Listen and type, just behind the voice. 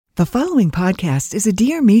The following podcast is a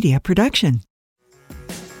Dear Media production.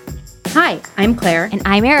 Hi, I'm Claire. And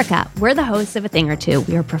I'm Erica. We're the hosts of A Thing or Two.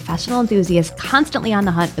 We are professional enthusiasts constantly on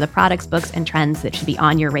the hunt for the products, books, and trends that should be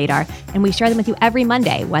on your radar. And we share them with you every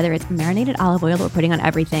Monday, whether it's marinated olive oil that we're putting on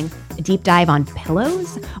everything, a deep dive on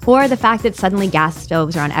pillows, or the fact that suddenly gas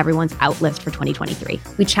stoves are on everyone's out list for 2023.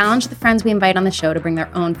 We challenge the friends we invite on the show to bring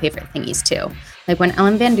their own favorite thingies too. Like when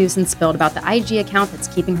Ellen Van Dusen spilled about the IG account that's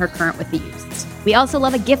keeping her current with the youths. We also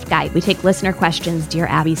love a gift guide. We take listener questions, Dear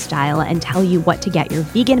Abby style, and tell you what to get your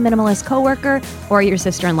vegan minimalist coworker or your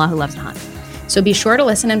sister-in-law who loves to hunt. So be sure to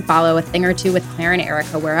listen and follow A Thing or Two with Claire and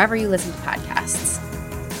Erica wherever you listen to podcasts.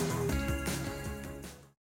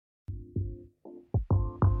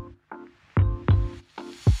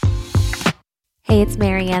 Hey, it's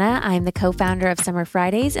Mariana. I'm the co-founder of Summer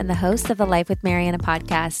Fridays and the host of the Life with Mariana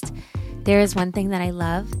podcast. There is one thing that I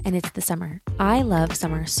love, and it's the summer. I love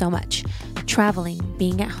summer so much. Traveling,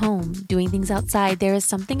 being at home, doing things outside. There is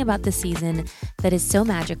something about the season that is so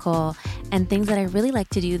magical and things that I really like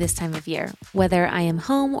to do this time of year. Whether I am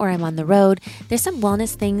home or I'm on the road, there's some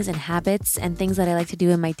wellness things and habits and things that I like to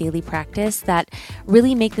do in my daily practice that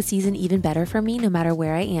really make the season even better for me no matter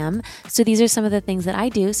where I am. So these are some of the things that I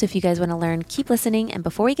do. So if you guys want to learn, keep listening. And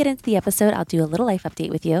before we get into the episode, I'll do a little life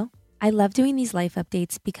update with you. I love doing these life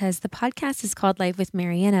updates because the podcast is called Life with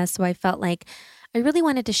Mariana. So I felt like I really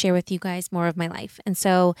wanted to share with you guys more of my life. And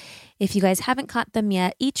so if you guys haven't caught them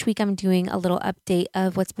yet, each week I'm doing a little update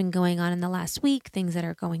of what's been going on in the last week, things that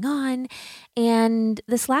are going on. And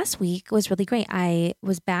this last week was really great. I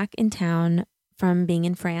was back in town from being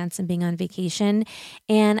in France and being on vacation,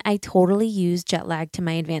 and I totally used jet lag to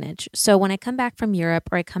my advantage. So when I come back from Europe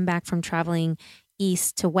or I come back from traveling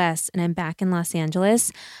east to west and I'm back in Los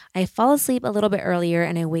Angeles, I fall asleep a little bit earlier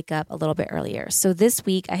and I wake up a little bit earlier. So this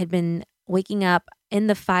week I had been waking up in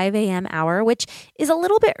the 5 a.m. hour, which is a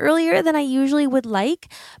little bit earlier than I usually would like,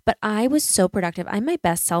 but I was so productive. I'm my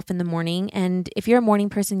best self in the morning. And if you're a morning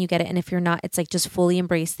person, you get it. And if you're not, it's like just fully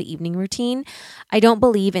embrace the evening routine. I don't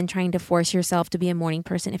believe in trying to force yourself to be a morning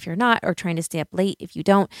person if you're not, or trying to stay up late if you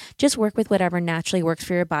don't. Just work with whatever naturally works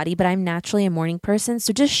for your body. But I'm naturally a morning person.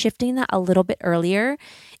 So just shifting that a little bit earlier,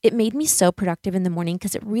 it made me so productive in the morning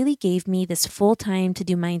because it really gave me this full time to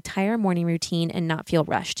do my entire morning routine and not feel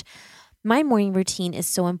rushed. My morning routine is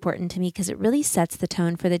so important to me because it really sets the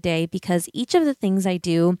tone for the day, because each of the things I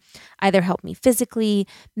do either help me physically,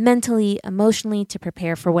 mentally, emotionally to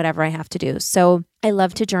prepare for whatever I have to do. So I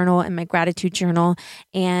love to journal in my gratitude journal,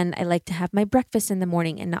 and I like to have my breakfast in the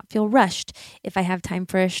morning and not feel rushed. If I have time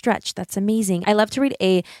for a stretch, that's amazing. I love to read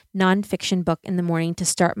a nonfiction book in the morning to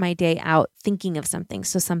start my day out thinking of something.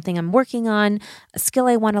 So something I'm working on, a skill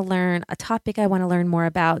I want to learn, a topic I want to learn more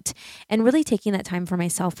about, and really taking that time for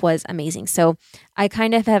myself was amazing. So I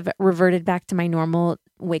kind of have reverted back to my normal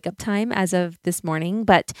wake up time as of this morning,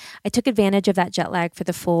 but I took advantage of that jet lag for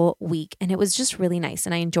the full week and it was just really nice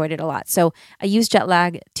and I enjoyed it a lot. So I used jet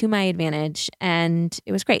lag to my advantage and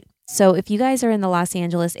it was great. So if you guys are in the Los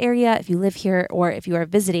Angeles area, if you live here or if you are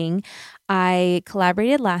visiting, I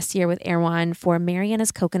collaborated last year with Erwan for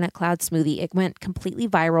Mariana's Coconut Cloud Smoothie. It went completely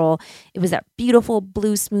viral. It was that beautiful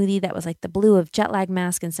blue smoothie that was like the blue of Jet Lag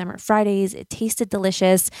Mask and Summer Fridays. It tasted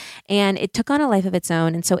delicious and it took on a life of its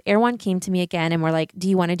own. And so Erwan came to me again and we're like, do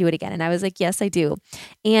you want to do it again? And I was like, yes, I do.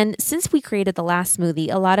 And since we created the last smoothie,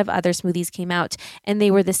 a lot of other smoothies came out and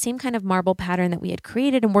they were the same kind of marble pattern that we had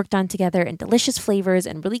created and worked on together, and delicious flavors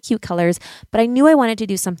and really cute colors. But I knew I wanted to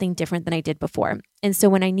do something different than I did before. And so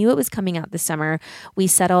when I knew it was coming out this summer, we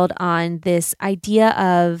settled on this idea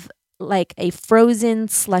of like a frozen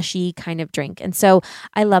slushy kind of drink. And so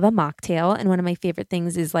I love a mocktail. And one of my favorite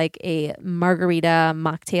things is like a margarita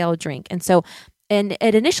mocktail drink. And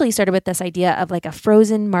it initially started with this idea of like a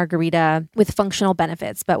frozen margarita with functional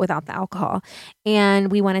benefits, but without the alcohol.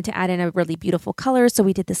 And we wanted to add in a really beautiful color. So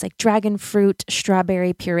we did this like dragon fruit,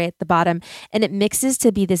 strawberry puree at the bottom, and it mixes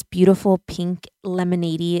to be this beautiful pink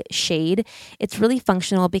lemonade shade. It's really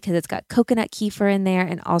functional because it's got coconut kefir in there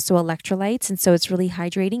and also electrolytes. And so it's really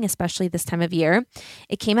hydrating, especially this time of year.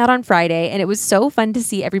 It came out on Friday and it was so fun to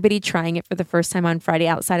see everybody trying it for the first time on Friday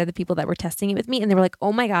outside of the people that were testing it with me. And they were like,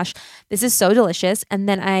 oh my gosh, this is so delicious. And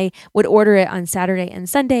then I would order it on Saturday and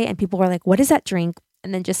Sunday and people were like, what is that drink?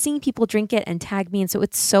 And then just seeing people drink it and tag me. And so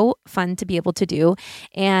it's so fun to be able to do.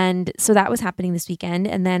 And so that was happening this weekend.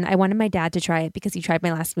 And then I wanted my dad to try it because he tried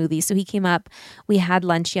my last smoothie. So he came up, we had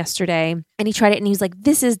lunch yesterday and he tried it and he was like,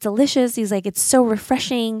 this is delicious. He's like, it's so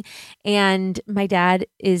refreshing. And my dad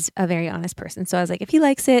is a very honest person. So I was like, if he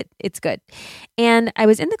likes it, it's good. And I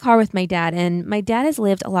was in the car with my dad, and my dad has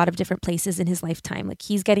lived a lot of different places in his lifetime. Like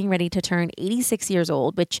he's getting ready to turn 86 years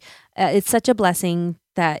old, which it's such a blessing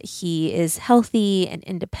that he is healthy and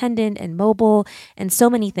independent and mobile and so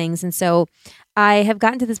many things. And so I have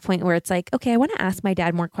gotten to this point where it's like, okay, I want to ask my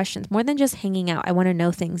dad more questions, more than just hanging out. I want to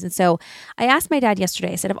know things. And so I asked my dad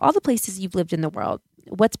yesterday, I said, of all the places you've lived in the world,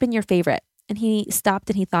 what's been your favorite? And he stopped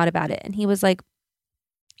and he thought about it. And he was like,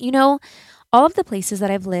 all of the places that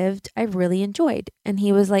I've lived, I've really enjoyed. And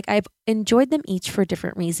he was like, I've enjoyed them each for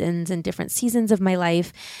different reasons and different seasons of my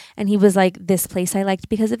life. And he was like, this place I liked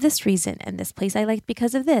because of this reason, and this place I liked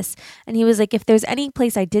because of this. And he was like, if there's any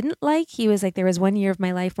place I didn't like, he was like, there was one year of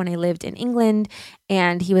my life when I lived in England.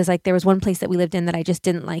 And he was like, there was one place that we lived in that I just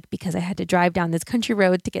didn't like because I had to drive down this country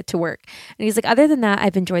road to get to work. And he's like, other than that,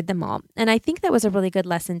 I've enjoyed them all. And I think that was a really good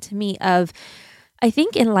lesson to me of, I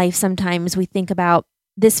think in life, sometimes we think about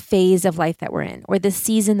this phase of life that we're in, or the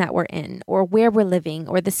season that we're in, or where we're living,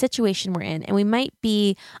 or the situation we're in. And we might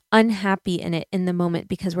be unhappy in it in the moment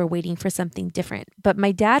because we're waiting for something different. But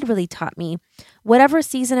my dad really taught me, whatever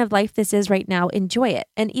season of life this is right now, enjoy it.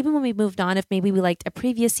 And even when we moved on, if maybe we liked a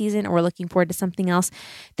previous season or we're looking forward to something else,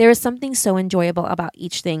 there is something so enjoyable about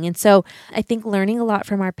each thing. And so I think learning a lot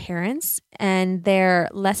from our parents and their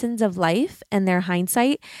lessons of life and their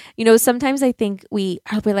hindsight, sometimes I think we're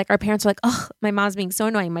like, our parents are like, oh, my mom's being so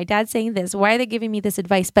annoying. My dad's saying this. Why are they giving me this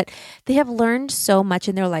advice? But they have learned so much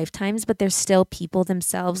in their lifetimes, but they're still people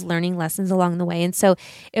themselves learning lessons along the way. And so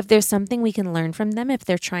if there's something we can learn from them, if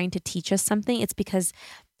they're trying to teach us something, it's because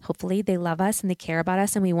hopefully they love us and they care about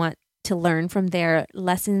us and we want to learn from their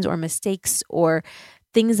lessons or mistakes or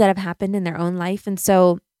things that have happened in their own life. And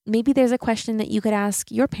so maybe there's a question that you could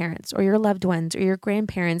ask your parents or your loved ones or your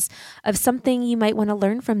grandparents of something you might want to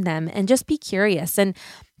learn from them, and just be curious. And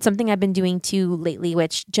something I've been doing too lately,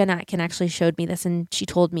 which Jen Atkin actually showed me this, and she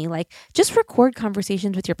told me, like, just record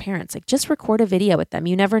conversations with your parents. Like, just record a video with them.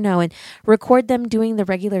 You never know. And record them doing the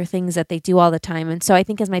regular things that they do all the time. And so I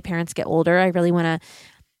think as my parents get older, I really want to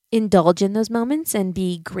indulge in those moments and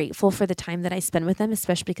be grateful for the time that I spend with them,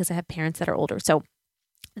 especially because I have parents that are older. So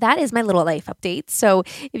that is my little life update. So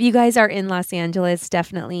if you guys are in Los Angeles,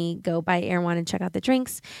 definitely go by Erewhon and check out the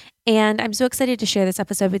drinks. And I'm so excited to share this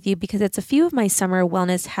episode with you because it's a few of my summer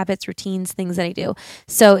wellness habits, routines, things that I do.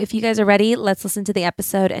 So if you guys are ready, let's listen to the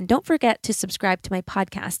episode. And don't forget to subscribe to my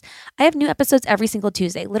podcast. I have new episodes every single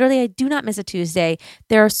Tuesday. Literally, I do not miss a Tuesday.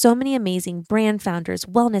 There are so many amazing brand founders,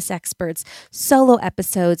 wellness experts, solo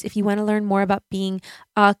episodes. If you want to learn more about being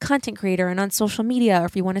a content creator and on social media, or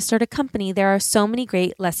if you want to start a company, there are so many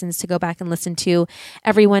great lessons to go back and listen to.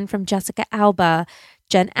 Everyone from Jessica Alba,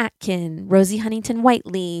 Jen Atkin, Rosie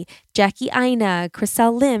Huntington-Whiteley, Jackie Aina,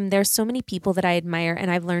 Chriselle Lim. There's so many people that I admire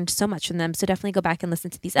and I've learned so much from them. So definitely go back and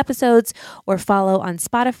listen to these episodes or follow on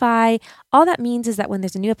Spotify. All that means is that when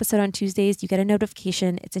there's a new episode on Tuesdays, you get a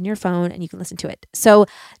notification, it's in your phone, and you can listen to it. So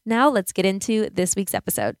now let's get into this week's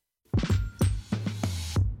episode.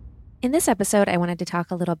 In this episode, I wanted to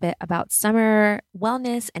talk a little bit about summer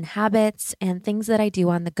wellness and habits and things that I do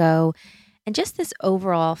on the go, and just this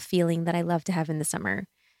overall feeling that I love to have in the summer.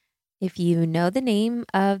 If you know the name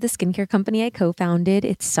of the skincare company I co-founded,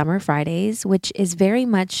 it's Summer Fridays, which is very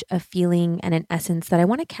much a feeling and an essence that I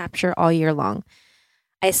want to capture all year long.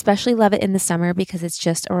 I especially love it in the summer because it's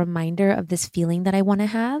just a reminder of this feeling that I want to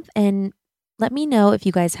have. And let me know if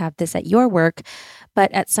you guys have this at your work.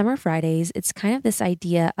 But at Summer Fridays, it's kind of this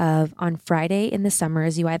idea of on Friday in the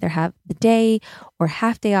summers, you either have the day or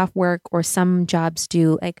half day off work, or some jobs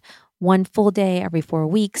do like one full day every 4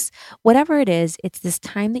 weeks. Whatever it is, it's this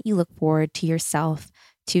time that you look forward to yourself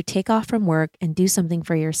to take off from work and do something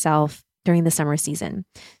for yourself during the summer season.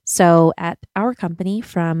 So at our company,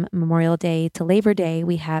 from Memorial Day to Labor Day,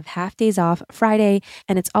 we have half days off Friday,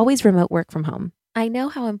 and it's always remote work from home. I know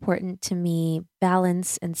how important to me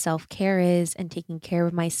balance and self-care is, and taking care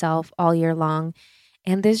of myself all year long.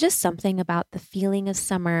 And there's just something about the feeling of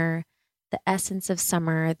summer, the essence of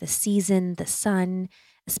summer, the season, the sun,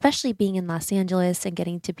 especially being in Los Angeles and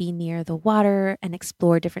getting to be near the water and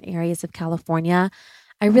explore different areas of California.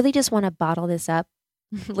 I really just want to bottle this up,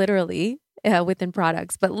 literally within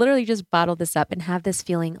products, but literally just bottle this up and have this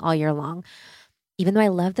feeling all year long. Even though I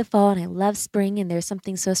love the fall and I love spring and there's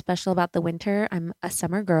something so special about the winter, I'm a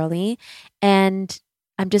summer girly and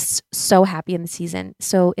I'm just so happy in the season.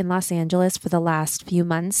 So in Los Angeles for the last few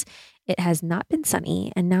months, it has not been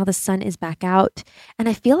sunny, and now the sun is back out and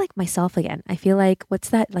I feel like myself again. I feel like, what's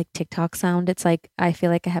that like TikTok sound? It's like, I feel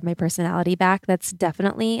like I have my personality back. That's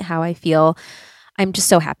definitely how I feel. I'm just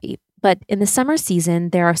so happy. But in the summer season,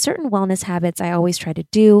 there are certain wellness habits I always try to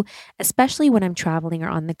do, especially when I'm traveling or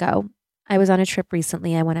on the go. I was on a trip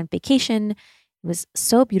recently. I went on vacation. It was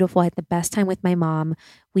so beautiful. I had the best time with my mom.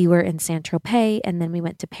 We were in Saint-Tropez and then we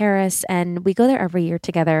went to Paris, and we go there every year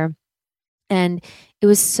together. And it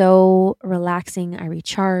was so relaxing. I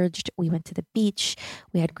recharged. We went to the beach.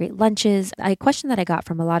 We had great lunches. A question that I got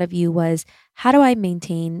from a lot of you was, how do I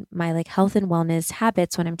maintain my health and wellness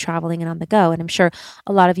habits when I'm traveling and on the go? And I'm sure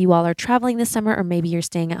a lot of you all are traveling this summer, or maybe you're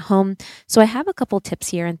staying at home. So I have a couple tips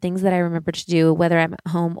here and things that I remember to do, whether I'm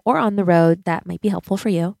at home or on the road, that might be helpful for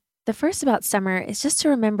you. The first about summer is just to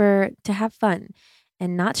remember to have fun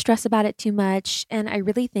and not stress about it too much. And I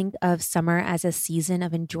really think of summer as a season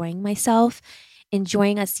of enjoying myself,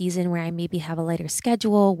 enjoying a season where I maybe have a lighter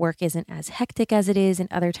schedule, work isn't as hectic as it is in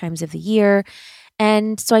other times of the year.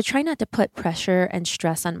 And so I try not to put pressure and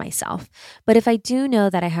stress on myself. But if I do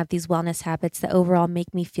know that I have these wellness habits that overall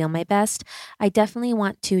make me feel my best, I definitely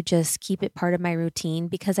want to just keep it part of my routine,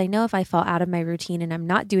 because I know if I fall out of my routine and I'm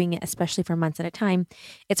not doing it, especially for months at a time,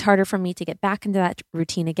 it's harder for me to get back into that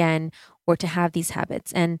routine again or to have these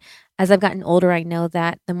habits. And as I've gotten older, I know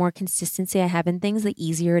that the more consistency I have in things, the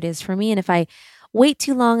easier it is for me. And if I wait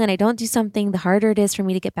too long and I don't do something, the harder it is for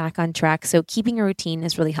me to get back on track. So keeping a routine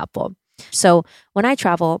is really helpful. So when I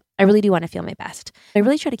travel, I really do want to feel my best. I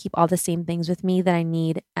really try to keep all the same things with me that I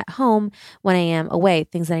need at home when I am away,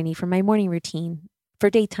 things that I need for my morning routine,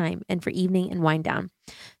 for daytime, and for evening and wind down.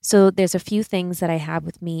 So there's a few things that I have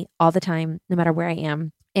with me all the time, no matter where I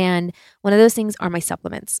am. And one of those things are my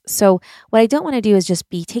supplements. So what I don't want to do is just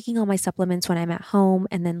be taking all my supplements when I'm at home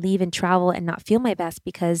and then leave and travel and not feel my best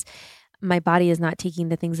because my body is not taking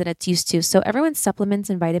the things that it's used to. So everyone's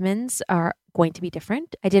supplements and vitamins are going to be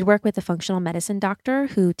different. I did work with a functional medicine doctor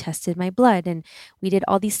who tested my blood, and we did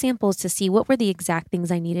all these samples to see what were the exact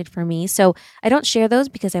things I needed for me. So I don't share those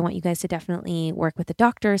because I want you guys to definitely work with a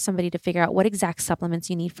doctor or somebody to figure out what exact supplements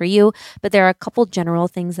you need for you. But there are a couple general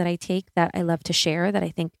things that I take that I love to share that I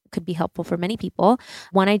think could be helpful for many people.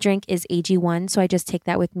 One I drink is AG1. So I just take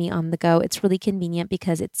that with me on the go. It's really convenient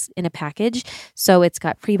because it's in a package. So it's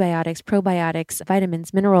got prebiotics, probiotics,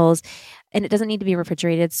 vitamins, minerals, and it doesn't need to be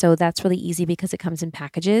refrigerated. So that's really easy because it comes in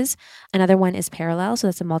packages. Another one is Parallel. So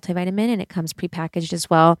that's a multivitamin and it comes prepackaged as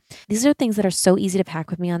well. These are things that are so easy to pack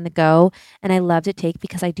with me on the go. And I love to take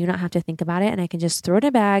because I do not have to think about it and I can just throw it in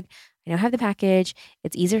a bag. I don't have the package.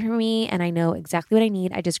 It's easier for me and I know exactly what I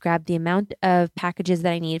need. I just grab the amount of packages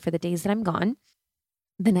that I need for the days that I'm gone.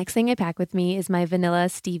 The next thing I pack with me is my vanilla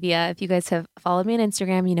stevia. If you guys have followed me on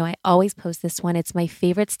Instagram, you know I always post this one. It's my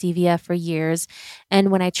favorite stevia for years.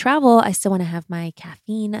 And when I travel, I still want to have my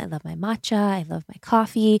caffeine. I love my matcha. I love my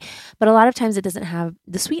coffee. But a lot of times it doesn't have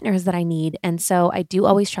the sweeteners that I need. And so I do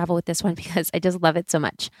always travel with this one because I just love it so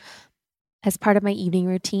much. As part of my evening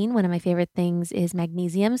routine, one of my favorite things is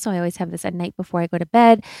magnesium. So I always have this at night before I go to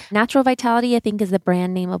bed. Natural Vitality, I think, is the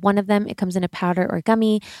brand name of one of them. It comes in a powder or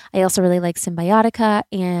gummy. I also really like Symbiotica,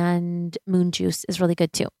 and Moon Juice is really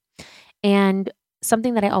good too. And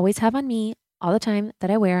something that I always have on me all the time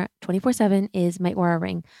that I wear 24/7 is my Oura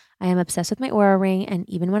Ring. I am obsessed with my Oura Ring, and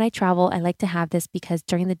even when I travel, I like to have this because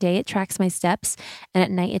during the day it tracks my steps and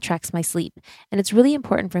at night it tracks my sleep. And it's really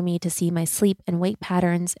important for me to see my sleep and wake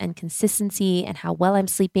patterns and consistency and how well I'm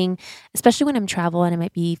sleeping, especially when I'm traveling and I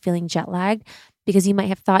might be feeling jet lagged, because you might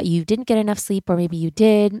have thought you didn't get enough sleep or maybe you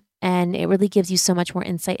did, and it really gives you so much more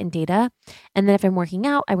insight and data. And then if I'm working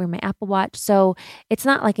out, I wear my Apple Watch. So it's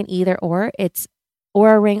not like an either or, it's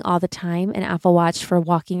Oura Ring all the time and Apple Watch for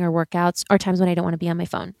walking or workouts or times when I don't want to be on my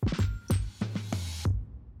phone.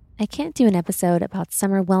 I can't do an episode about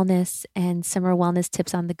summer wellness and summer wellness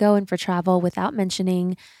tips on the go and for travel without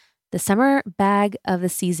mentioning the summer bag of the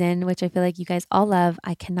season, which I feel like you guys all love.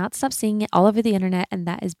 I cannot stop seeing it all over the internet, and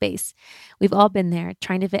that is Béis. We've all been there,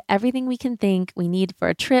 trying to fit everything we can think we need for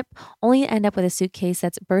a trip, only to end up with a suitcase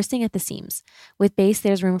that's bursting at the seams. With Béis,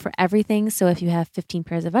 there's room for everything, so if you have 15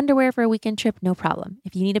 pairs of underwear for a weekend trip, no problem.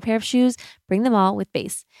 If you need a pair of shoes, bring them all with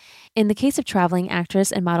Béis. In the case of traveling,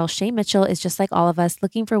 actress and model Shay Mitchell is just like all of us,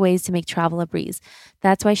 looking for ways to make travel a breeze.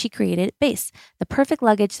 That's why she created Béis, the perfect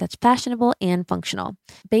luggage that's fashionable and functional.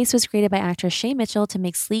 Béis was created by actress Shay Mitchell to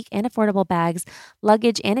make sleek and affordable bags,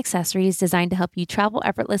 luggage, and accessories designed to help you travel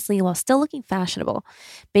effortlessly while still looking fashionable.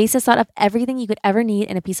 Béis has thought of everything you could ever need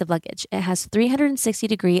in a piece of luggage. It has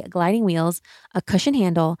 360-degree gliding wheels, a cushion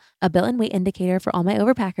handle, a built-in weight indicator for all my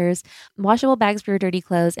overpackers, washable bags for your dirty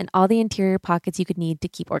clothes, and all the interior pockets you could need to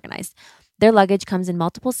keep organized. Their luggage comes in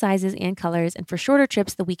multiple sizes and colors, and for shorter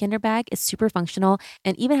trips, the weekender bag is super functional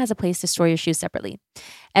and even has a place to store your shoes separately.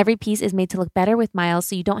 Every piece is made to look better with miles,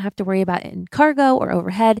 so you don't have to worry about it in cargo or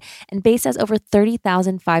overhead, and Béis has over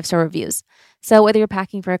 30,000 five-star reviews. So whether you're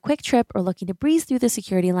packing for a quick trip or looking to breeze through the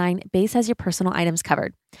security line, Base has your personal items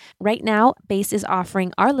covered. Right now, Base is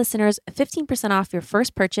offering our listeners 15% off your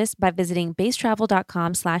first purchase by visiting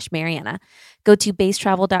basetravel.com/Mariana. Go to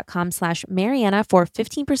basetravel.com/Mariana for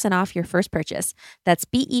 15% off your first purchase. That's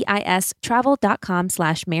BEIS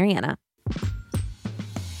travel.com/Mariana.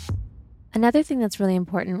 Another thing that's really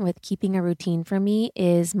important with keeping a routine for me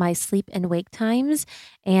is my sleep and wake times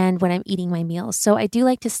and when I'm eating my meals. So I do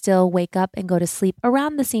like to still wake up and go to sleep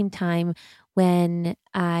around the same time when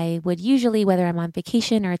I would usually, whether I'm on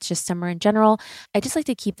vacation or it's just summer in general. I just like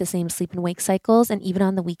to keep the same sleep and wake cycles. And even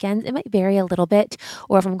on the weekends, it might vary a little bit.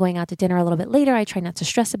 Or if I'm going out to dinner a little bit later, I try not to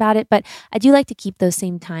stress about it. But I do like to keep those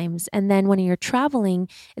same times. And then when you're traveling,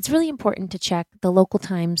 it's really important to check the local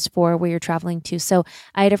times for where you're traveling to. So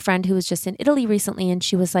I had a friend who was just in Italy recently, and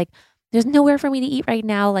she was like, there's nowhere for me to eat right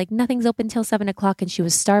now. Like nothing's open till 7:00, and she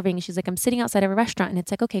was starving. She's like, I'm sitting outside of a restaurant. And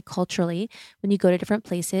it's like, okay, culturally, when you go to different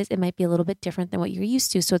places, it might be a little bit different than what you're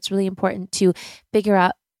used to. So it's really important to figure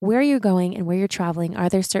out where you're going and where you're traveling. Are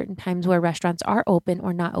there certain times where restaurants are open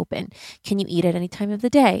or not open? Can you eat at any time of the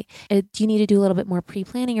day? Do you need to do a little bit more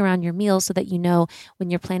pre-planning around your meals so that you know when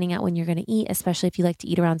you're planning out when you're going to eat, especially if you like to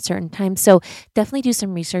eat around certain times? So definitely do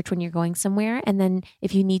some research when you're going somewhere. And then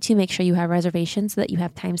if you need to, make sure you have reservations so that you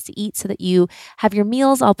have times to eat, so that you have your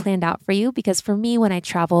meals all planned out for you. Because for me, when I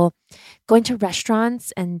travel, going to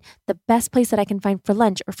restaurants and the best place that I can find for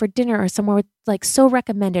lunch or for dinner or somewhere with like so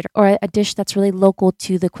recommended, or a dish that's really local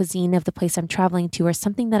to the cuisine of the place I'm traveling to, or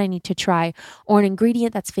something that I need to try, or an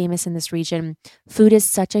ingredient that's famous in this region. Food is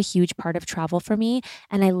such a huge part of travel for me,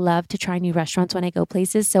 and I love to try new restaurants when I go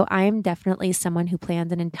places. So I am definitely someone who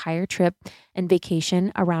plans an entire trip and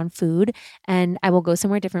vacation around food, and I will go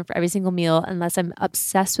somewhere different for every single meal unless I'm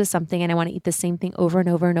obsessed with something and I want to eat the same thing over and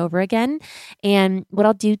over and over again. And what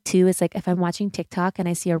I'll do too is, like, if I'm watching TikTok and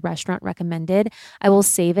I see a restaurant recommended, I will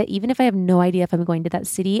save it even if I have no idea if I'm going to that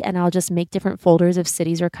city, and I'll just make different folders of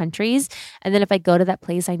cities or countries. And then if I go to that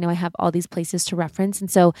place, I know I have all these places to reference.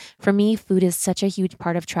 And so for me, food is such a huge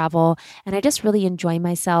part of travel, and I just really enjoy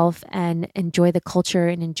myself and enjoy the culture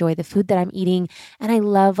and enjoy the food that I'm eating. And I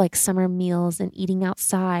love like summer meals and eating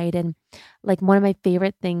outside. And like one of my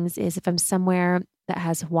favorite things is if I'm somewhere that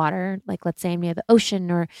has water, like let's say I'm near the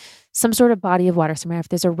ocean or some sort of body of water somewhere, if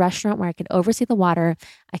there's a restaurant where I can oversee the water,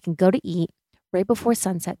 I can go to eat right before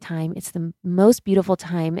sunset time. It's the most beautiful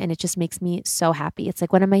time, and it just makes me so happy. It's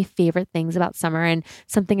like one of my favorite things about summer, and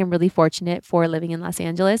something I'm really fortunate for living in Los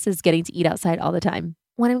Angeles is getting to eat outside all the time.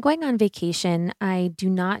 When I'm going on vacation, I do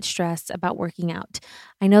not stress about working out.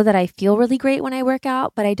 I know that I feel really great when I work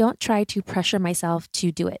out, but I don't try to pressure myself to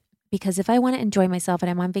do it. Because if I want to enjoy myself and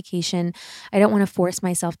I'm on vacation, I don't want to force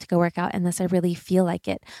myself to go work out unless I really feel like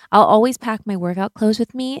it. I'll always pack my workout clothes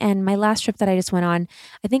with me. And my last trip that I just went on,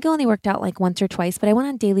 I think I only worked out like once or twice, but I went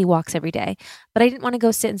on daily walks every day. But I didn't want to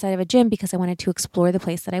go sit inside of a gym because I wanted to explore the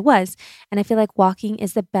place that I was. And I feel like walking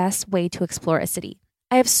is the best way to explore a city.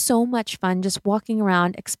 I have so much fun just walking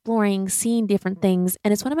around, exploring, seeing different things,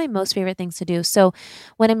 and it's one of my most favorite things to do. So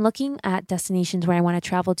when I'm looking at destinations where I want to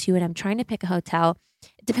travel to and I'm trying to pick a hotel,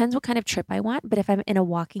 it depends what kind of trip I want, but if I'm in a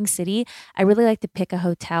walking city, I really like to pick a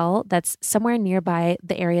hotel that's somewhere nearby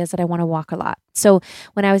the areas that I want to walk a lot. So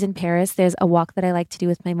when I was in Paris, there's a walk that I like to do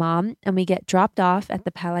with my mom, and we get dropped off at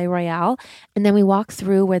the Palais Royal, and then we walk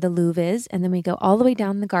through where the Louvre is, and then we go all the way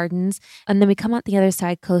down the gardens, and then we come out the other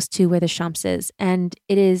side close to where the Champs is, and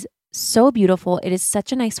it is so beautiful. It is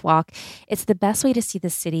such a nice walk. It's the best way to see the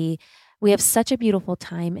city. We have such a beautiful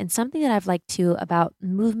time. And something that I've liked too about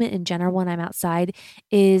movement in general when I'm outside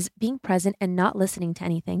is being present and not listening to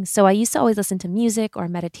anything. So I used to always listen to music or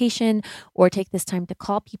meditation or take this time to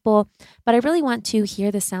call people, but I really want to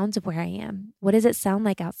hear the sounds of where I am. What does it sound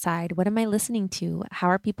like outside? What am I listening to? How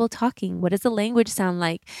are people talking? What does the language sound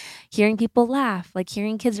like? Hearing people laugh, like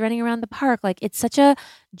hearing kids running around the park. Like it's such a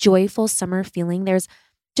joyful summer feeling. There's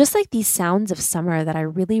just like these sounds of summer that I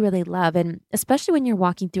really, really love. And especially when you're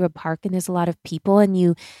walking through a park and there's a lot of people and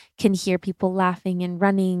you can hear people laughing and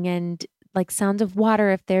running and like sounds of water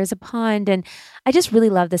if there's a pond. And I just really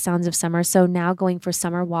love the sounds of summer. So now going for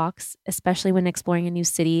summer walks, especially when exploring a new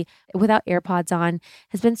city without AirPods on,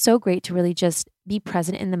 has been so great to really just be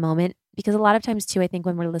present in the moment. Because a lot of times too, I think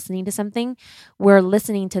when we're listening to something, we're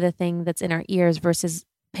listening to the thing that's in our ears versus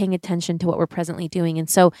paying attention to what we're presently doing. And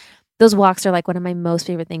so those walks are like one of my most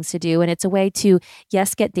favorite things to do. And it's a way to,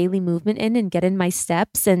 yes, get daily movement in and get in my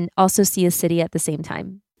steps and also see a city at the same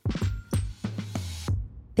time.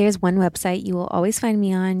 There's one website you will always find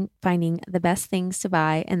me on finding the best things to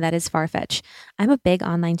buy, and that is Farfetch. I'm a big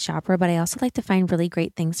online shopper, but I also like to find really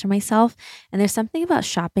great things for myself. And there's something about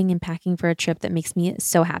shopping and packing for a trip that makes me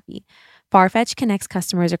so happy. Farfetch connects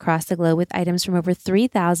customers across the globe with items from over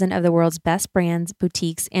 3,000 of the world's best brands,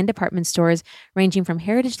 boutiques, and department stores, ranging from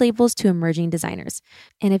heritage labels to emerging designers.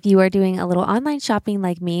 And if you are doing a little online shopping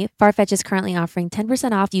like me, Farfetch is currently offering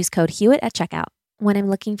 10% off. Use code Hewitt at checkout. When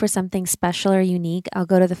I'm looking for something special or unique, I'll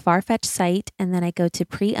go to the Farfetch site and then I go to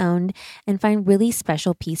pre-owned and find really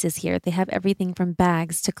special pieces here. They have everything from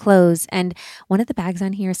bags to clothes. And one of the bags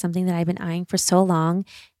on here is something that I've been eyeing for so long.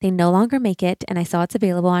 They no longer make it and I saw it's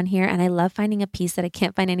available on here, and I love finding a piece that I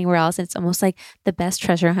can't find anywhere else. It's almost like the best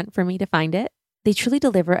treasure hunt for me to find it. They truly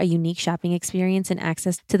deliver a unique shopping experience and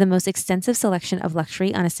access to the most extensive selection of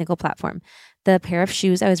luxury on a single platform. The pair of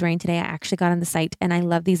shoes I was wearing today, I actually got on the site, and I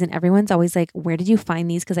love these. And everyone's always like, where did you find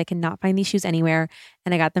these? Because I cannot find these shoes anywhere.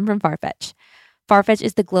 And I got them from Farfetch. Farfetch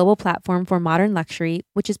is the global platform for modern luxury,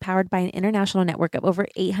 which is powered by an international network of over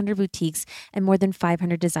 800 boutiques and more than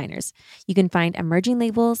 500 designers. You can find emerging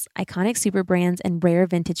labels, iconic super brands, and rare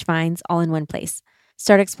vintage finds all in one place.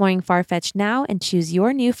 Start exploring Farfetch now and choose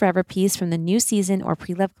your new forever piece from the new season or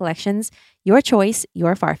pre-loved collections. Your choice,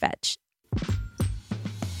 your Farfetch.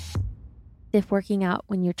 If working out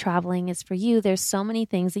when you're traveling is for you, there's so many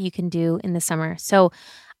things that you can do in the summer. So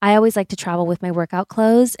I always like to travel with my workout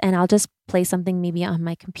clothes, and I'll just play something maybe on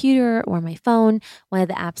my computer or my phone. One of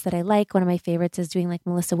the apps that I like, one of my favorites is doing like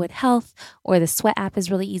Melissa Wood Health, or the Sweat app is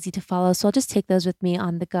really easy to follow. So I'll just take those with me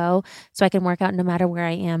on the go so I can work out no matter where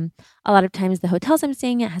I am. A lot of times the hotels I'm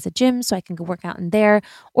staying at has a gym, so I can go work out in there,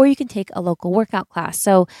 or you can take a local workout class.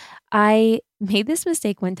 So I made this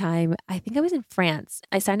mistake one time. I think I was in France.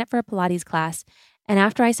 I signed up for a Pilates class, and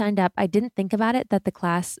after I signed up, I didn't think about it that the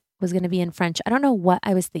class was going to be in French. I don't know what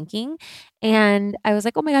I was thinking. And I was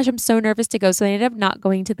like, oh my gosh, I'm so nervous to go. So I ended up not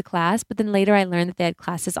going to the class. But then later I learned that they had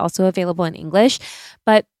classes also available in English.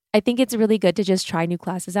 But I think it's really good to just try new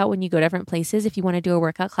classes out when you go to different places. If you want to do a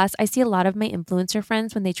workout class, I see a lot of my influencer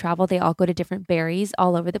friends when they travel, they all go to different berries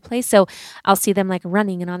all over the place. So I'll see them like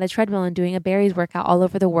running and on the treadmill and doing a berries workout all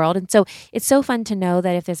over the world. And so it's so fun to know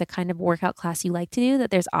that if there's a kind of workout class you like to do,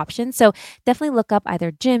 that there's options. So definitely look up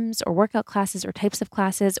either gyms or workout classes or types of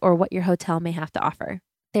classes or what your hotel may have to offer.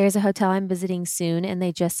 There's a hotel I'm visiting soon, and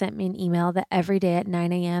they just sent me an email that every day at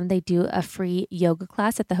 9 a.m. they do a free yoga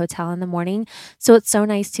class at the hotel in the morning. So it's so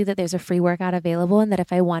nice too that there's a free workout available, and that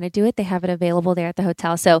if I want to do it, they have it available there at the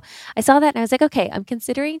hotel. So I saw that and I was like, okay, I'm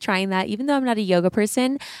considering trying that. Even though I'm not a yoga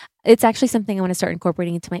person, it's actually something I want to start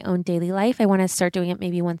incorporating into my own daily life. I want to start doing it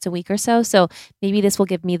maybe once a week or so. So maybe this will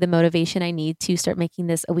give me the motivation I need to start making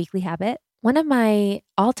this a weekly habit. One of my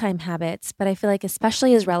all-time habits, but I feel like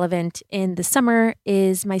especially as relevant in the summer,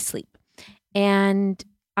 is my sleep. And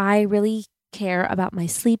I really care about my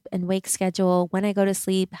sleep and wake schedule, when I go to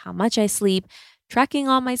sleep, how much I sleep, tracking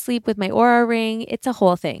all my sleep with my Oura ring. It's a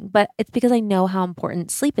whole thing, but it's because I know how important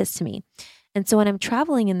sleep is to me. And so when I'm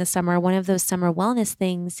traveling in the summer, one of those summer wellness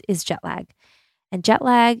things is jet lag. And jet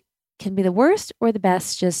lag can be the worst or the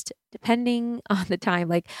best, just depending on the time.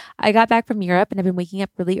 Like I got back from Europe and I've been waking up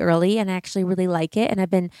really early, and I actually really like it. And I've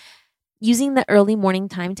been using the early morning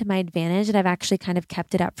time to my advantage, and I've actually kind of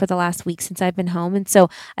kept it up for the last week since I've been home. And so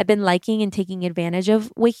I've been liking and taking advantage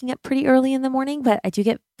of waking up pretty early in the morning, but I do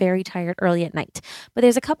get very tired early at night. But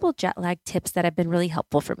there's a couple jet lag tips that have been really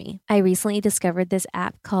helpful for me. I recently discovered this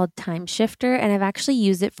app called Time Shifter, and I've actually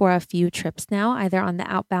used it for a few trips now, either on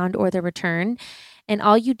the outbound or the return. And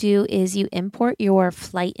all you do is you import your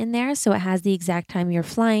flight in there. So it has the exact time you're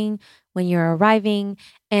flying, when you're arriving,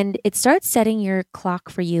 and it starts setting your clock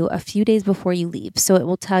for you a few days before you leave. So it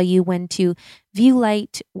will tell you when to view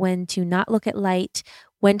light, when to not look at light,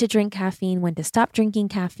 when to drink caffeine, when to stop drinking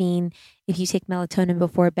caffeine, if you take melatonin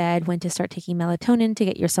before bed, when to start taking melatonin to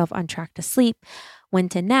get yourself on track to sleep, when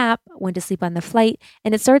to nap, when to sleep on the flight,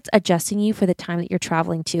 and it starts adjusting you for the time that you're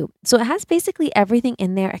traveling to. So it has basically everything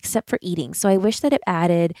in there except for eating. So I wish that it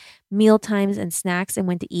added meal times and snacks and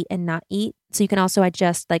when to eat and not eat. So you can also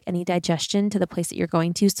adjust like any digestion to the place that you're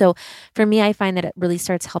going to. So for me, I find that it really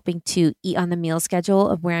starts helping to eat on the meal schedule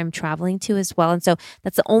of where I'm traveling to as well. And so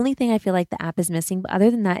that's the only thing I feel like the app is missing. But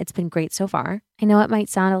other than that, it's been great so far. I know it might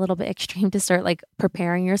sound a little bit extreme to start like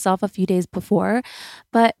preparing yourself a few days before,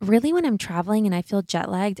 but really when I'm traveling and I feel jet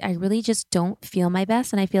lagged, I really just don't feel my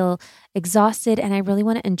best and I feel exhausted, and I really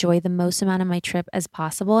want to enjoy the most amount of my trip as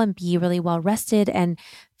possible and be really well rested and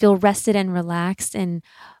feel rested and relaxed and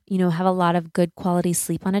have a lot of good quality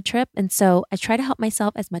sleep on a trip. And so I try to help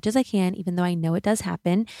myself as much as I can, even though I know it does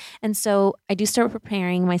happen. And so I do start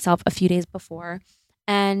preparing myself a few days before.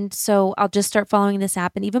 And so I'll just start following this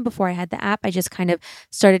app. And even before I had the app, I just kind of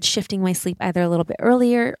started shifting my sleep either a little bit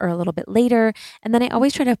earlier or a little bit later. And then I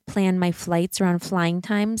always try to plan my flights around flying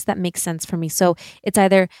times that make sense for me. So it's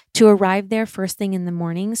either to arrive there first thing in the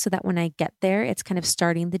morning so that when I get there, it's kind of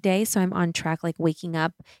starting the day. So I'm on track, like waking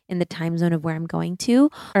up in the time zone of where I'm going to,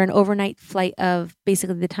 or an overnight flight of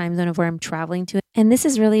basically the time zone of where I'm traveling to. And this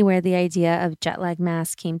is really where the idea of jet lag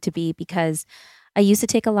mask came to be, because I used to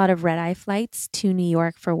take a lot of red-eye flights to New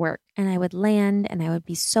York for work, and I would land and I would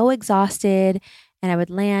be so exhausted, and I would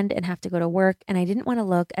land and have to go to work, and I didn't want to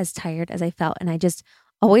look as tired as I felt, and I just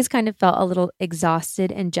always kind of felt a little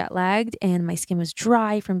exhausted and jet lagged, and my skin was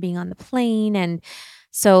dry from being on the plane. And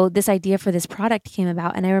so this idea for this product came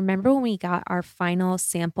about, and I remember when we got our final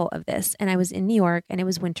sample of this, and I was in New York and it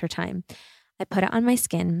was wintertime. I put it on my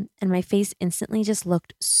skin and my face instantly just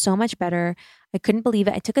looked so much better. I couldn't believe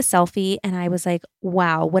it. I took a selfie and I was like,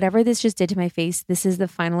 wow, whatever this just did to my face, this is the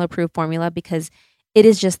final approved formula, because it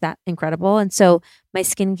is just that incredible. And so my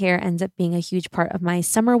skincare ends up being a huge part of my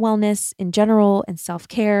summer wellness in general and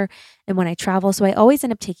self-care and when I travel. So I always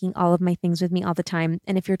end up taking all of my things with me all the time.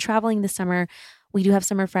 And if you're traveling this summer, we do have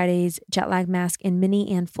Summer Fridays jet lag mask in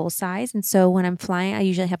mini and full size. And so when I'm flying, I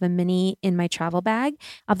usually have a mini in my travel bag,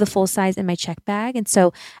 of the full size in my check bag. And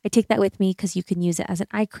so I take that with me because you can use it as an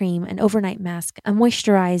eye cream, an overnight mask, a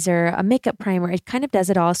moisturizer, a makeup primer. It kind of does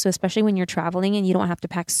it all. So especially when you're traveling and you don't have to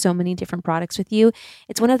pack so many different products with you,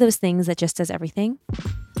 it's one of those things that just does everything.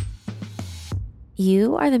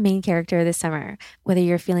 You are the main character this summer. Whether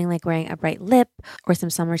you're feeling like wearing a bright lip or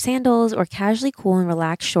some summer sandals or casually cool and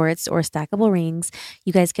relaxed shorts or stackable rings,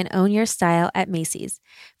 you guys can own your style at Macy's.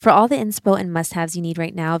 For all the inspo and must-haves you need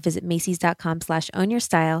right now, visit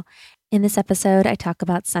Macys.com/ownyourstyle. In this episode, I talk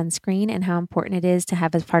about sunscreen and how important it is to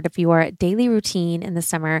have as part of your daily routine in the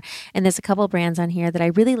summer. And there's a couple brands on here that I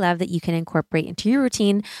really love that you can incorporate into your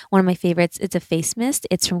routine. One of my favorites, it's a face mist.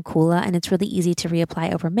 It's from Coola, and it's really easy to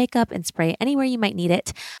reapply over makeup and spray anywhere you might need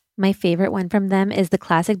it. My favorite one from them is the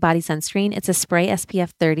Classic Body Sunscreen. It's a spray SPF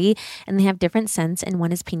 30, and they have different scents, and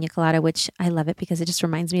one is pina colada, which I love it because it just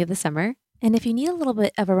reminds me of the summer. And if you need a little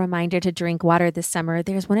bit of a reminder to drink water this summer,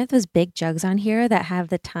 there's one of those big jugs on here that have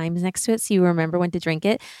the times next to it so you remember when to drink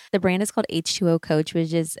it. The brand is called H2O Coach,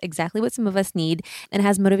 which is exactly what some of us need. And it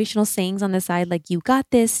has motivational sayings on the side like, you got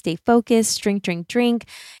this, stay focused, drink, drink, drink.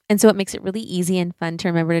 And so it makes it really easy and fun to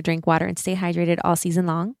remember to drink water and stay hydrated all season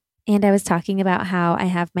long. And I was talking about how I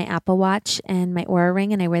have my Apple Watch and my Oura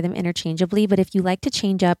Ring and I wear them interchangeably. But if you like to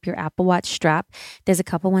change up your Apple Watch strap, there's a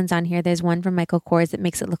couple ones on here. There's one from Michael Kors that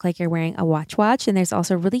makes it look like you're wearing a watch. And there's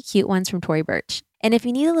also really cute ones from Tory Burch. And if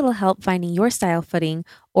you need a little help finding your style footing,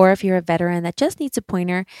 or if you're a veteran that just needs a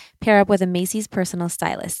pointer, pair up with a Macy's personal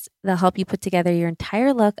stylist. They'll help you put together your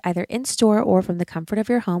entire look either in store or from the comfort of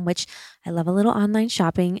your home, which I love a little online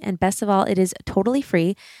shopping. And best of all, it is totally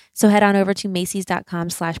free. So head on over to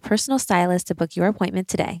Macys.com/personal stylist to book your appointment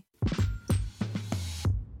today.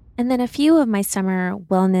 And then a few of my summer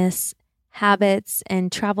wellness habits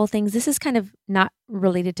and travel things. This is kind of not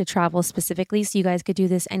related to travel specifically, so you guys could do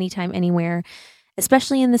this anytime, anywhere,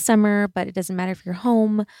 especially in the summer, but it doesn't matter if you're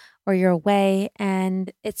home or you're away.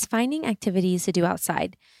 And it's finding activities to do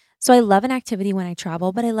outside. So I love an activity when I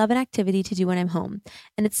travel, but I love an activity to do when I'm home.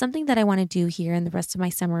 And it's something that I want to do here in the rest of my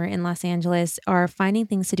summer in Los Angeles, are finding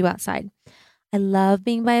things to do outside. I love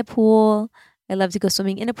being by a pool. I love to go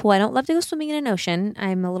swimming in a pool. I don't love to go swimming in an ocean.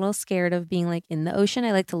 I'm a little scared of being like in the ocean.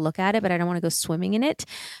 I like to look at it, but I don't want to go swimming in it.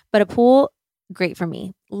 But a pool, great for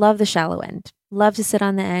me. Love the shallow end. Love to sit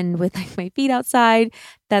on the end with like my feet outside.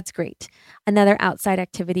 That's great. Another outside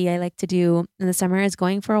activity I like to do in the summer is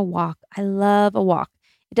going for a walk. I love a walk.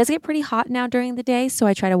 It does get pretty hot now during the day, so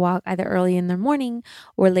I try to walk either early in the morning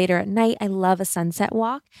or later at night. I love a sunset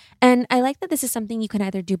walk. And I like that this is something you can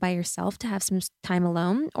either do by yourself to have some time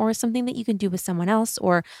alone, or something that you can do with someone else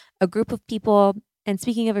or a group of people. And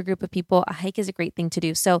speaking of a group of people, a hike is a great thing to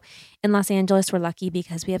do. So in Los Angeles, we're lucky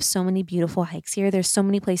because we have so many beautiful hikes here. There's so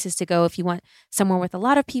many places to go. If you want somewhere with a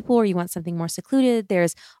lot of people or you want something more secluded,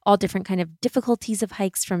 there's all different kind of difficulties of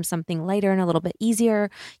hikes, from something lighter and a little bit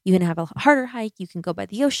easier. You can have a harder hike. You can go by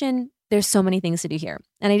the ocean. There's so many things to do here.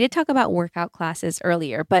 And I did talk about workout classes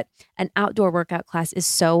earlier, but an outdoor workout class is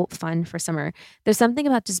so fun for summer. There's something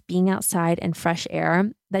about just being outside and fresh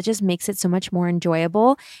air that just makes it so much more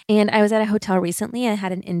enjoyable. And I was at a hotel recently. I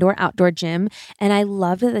had an indoor-outdoor gym, and I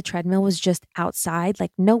loved that the treadmill was just outside,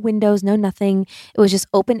 like no windows, no nothing. It was just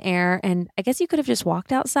open air. And I guess you could have just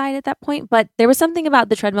walked outside at that point, but there was something about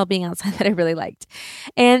the treadmill being outside that I really liked.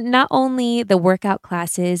 And not only the workout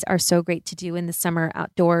classes are so great to do in the summer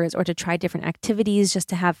outdoors, or to try different activities just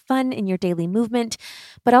to have fun in your daily movement,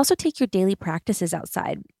 but also take your daily practices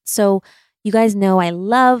outside. So you guys know I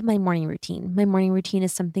love my morning routine. My morning routine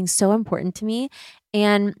is something so important to me.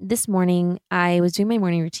 And this morning I was doing my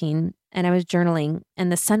morning routine and I was journaling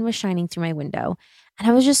and the sun was shining through my window. And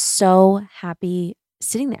I was just so happy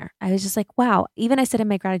sitting there. I was just like, wow. Even I said in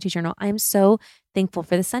my gratitude journal, I'm so thankful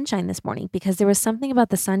for the sunshine this morning because there was something about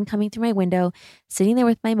the sun coming through my window, sitting there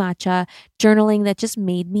with my matcha, journaling that just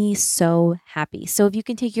made me so happy. So if you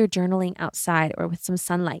can take your journaling outside or with some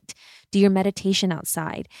sunlight, do your meditation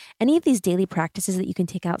outside, any of these daily practices that you can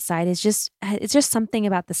take outside it's just something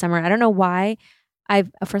about the summer. I don't know why.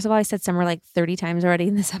 First of all, I said summer like 30 times already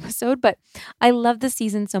in this episode, but I love the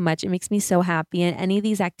season so much. It makes me so happy. And any of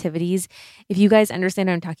these activities, if you guys understand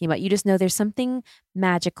what I'm talking about, you just know there's something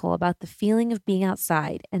magical about the feeling of being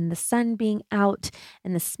outside and the sun being out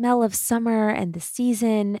and the smell of summer and the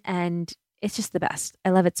season. And it's just the best.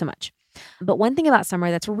 I love it so much. But one thing about summer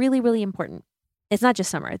that's really, really important, it's not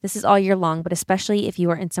just summer. This is all year long, but especially if you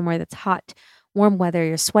are in somewhere that's hot, warm weather,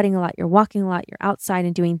 you're sweating a lot, you're walking a lot, you're outside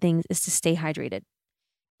and doing things, is to stay hydrated.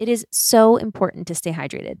 It is so important to stay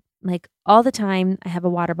hydrated. Like all the time, I have a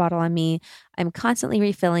water bottle on me. I'm constantly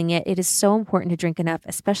refilling it. It is so important to drink enough,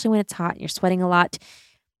 especially when it's hot and you're sweating a lot.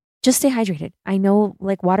 Just stay hydrated. I know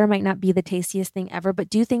like water might not be the tastiest thing ever, but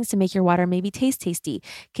do things to make your water maybe taste tasty.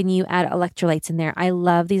 Can you add electrolytes in there? I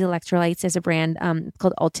love these electrolytes. There's a brand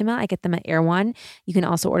called Ultima. I get them at Erewhon. You can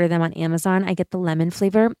also order them on Amazon. I get the lemon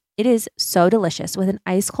flavor. It is so delicious with an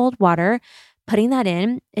ice cold water. Putting that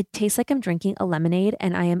in, it tastes like I'm drinking a lemonade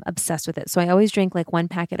and I am obsessed with it. So I always drink like 1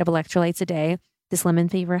 packet of electrolytes a day. This lemon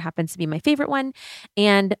flavor happens to be my favorite one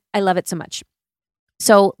and I love it so much.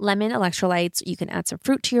 So lemon electrolytes, you can add some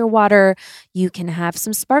fruit to your water. You can have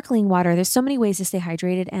some sparkling water. There's so many ways to stay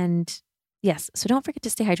hydrated. And yes, so don't forget to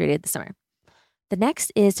stay hydrated this summer. The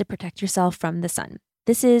next is to protect yourself from the sun.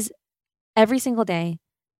 This is every single day,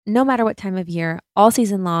 no matter what time of year, all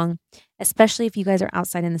season long, especially if you guys are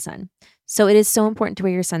outside in the sun. So it is so important to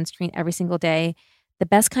wear your sunscreen every single day. The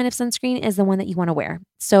best kind of sunscreen is the one that you want to wear.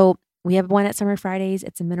 So we have one at Summer Fridays.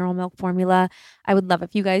 It's a mineral milk formula. I would love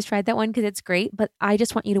if you guys tried that one because it's great, but I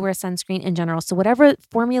just want you to wear sunscreen in general. So whatever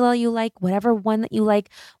formula you like, whatever one that you like,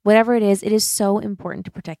 whatever it is so important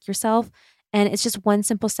to protect yourself. And it's just one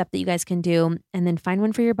simple step that you guys can do. And then find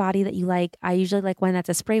one for your body that you like. I usually like one that's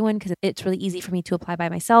a spray one because it's really easy for me to apply by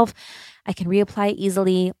myself. I can reapply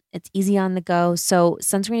easily. It's easy on the go. So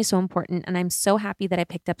sunscreen is so important. And I'm so happy that I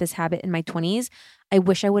picked up this habit in my 20s. I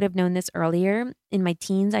wish I would have known this earlier. In my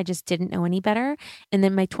teens, I just didn't know any better. And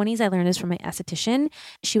then my 20s, I learned this from my esthetician.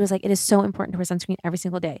 She was like, it is so important to wear sunscreen every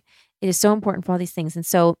single day. It is so important for all these things. And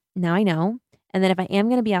so now I know. And then if I am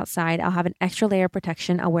going to be outside, I'll have an extra layer of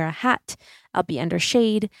protection. I'll wear a hat. I'll be under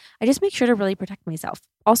shade. I just make sure to really protect myself.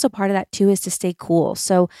 Also, part of that too is to stay cool.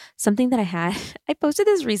 So something that I posted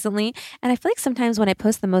this recently, and I feel like sometimes when I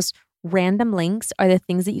post the most random links are the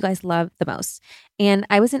things that you guys love the most. And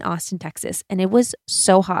I was in Austin, Texas, and it was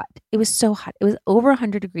so hot. It was so hot. It was over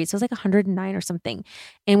 100 degrees. It was like 109 or something.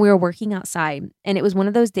 And we were working outside. And it was one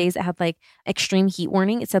of those days that had like extreme heat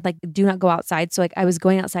warning. It said like, do not go outside. So like I was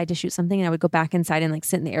going outside to shoot something and I would go back inside and like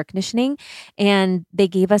sit in the air conditioning. And they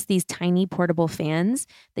gave us these tiny portable fans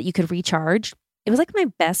that you could recharge. It was like my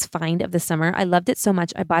best find of the summer. I loved it so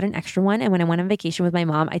much. I bought an extra one. And when I went on vacation with my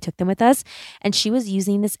mom, I took them with us and she was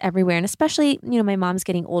using this everywhere. And especially, my mom's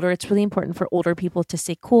getting older. It's really important for older people to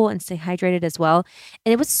stay cool and stay hydrated as well.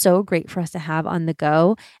 And it was so great for us to have on the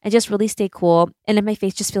go and just really stay cool. And if my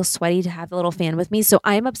face just feels sweaty to have the little fan with me. So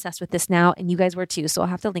I am obsessed with this now and you guys were too. So I'll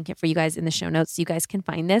have to link it for you guys in the show notes so you guys can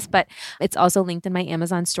find this, but it's also linked in my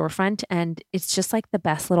Amazon storefront and it's just like the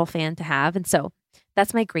best little fan to have. And so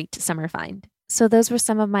that's my great summer find. So those were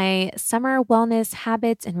some of my summer wellness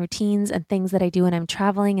habits and routines and things that I do when I'm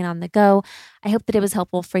traveling and on the go. I hope that it was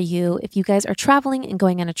helpful for you. If you guys are traveling and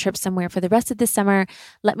going on a trip somewhere for the rest of this summer,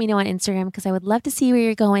 let me know on Instagram because I would love to see where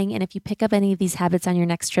you're going. And if you pick up any of these habits on your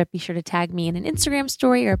next trip, be sure to tag me in an Instagram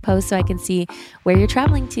story or a post so I can see where you're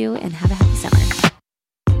traveling to and have a happy summer.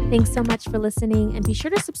 Thanks so much for listening and be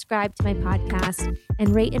sure to subscribe to my podcast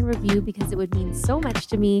and rate and review because it would mean so much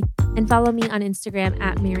to me. And follow me on Instagram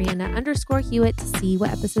at Mariana_Hewitt to see what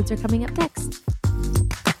episodes are coming up next.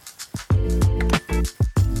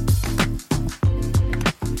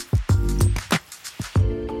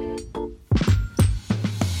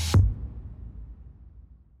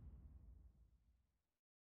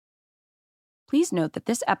 Please note that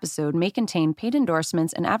this episode may contain paid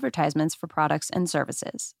endorsements and advertisements for products and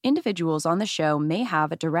services. Individuals on the show may have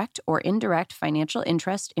a direct or indirect financial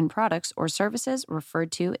interest in products or services referred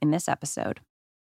to in this episode.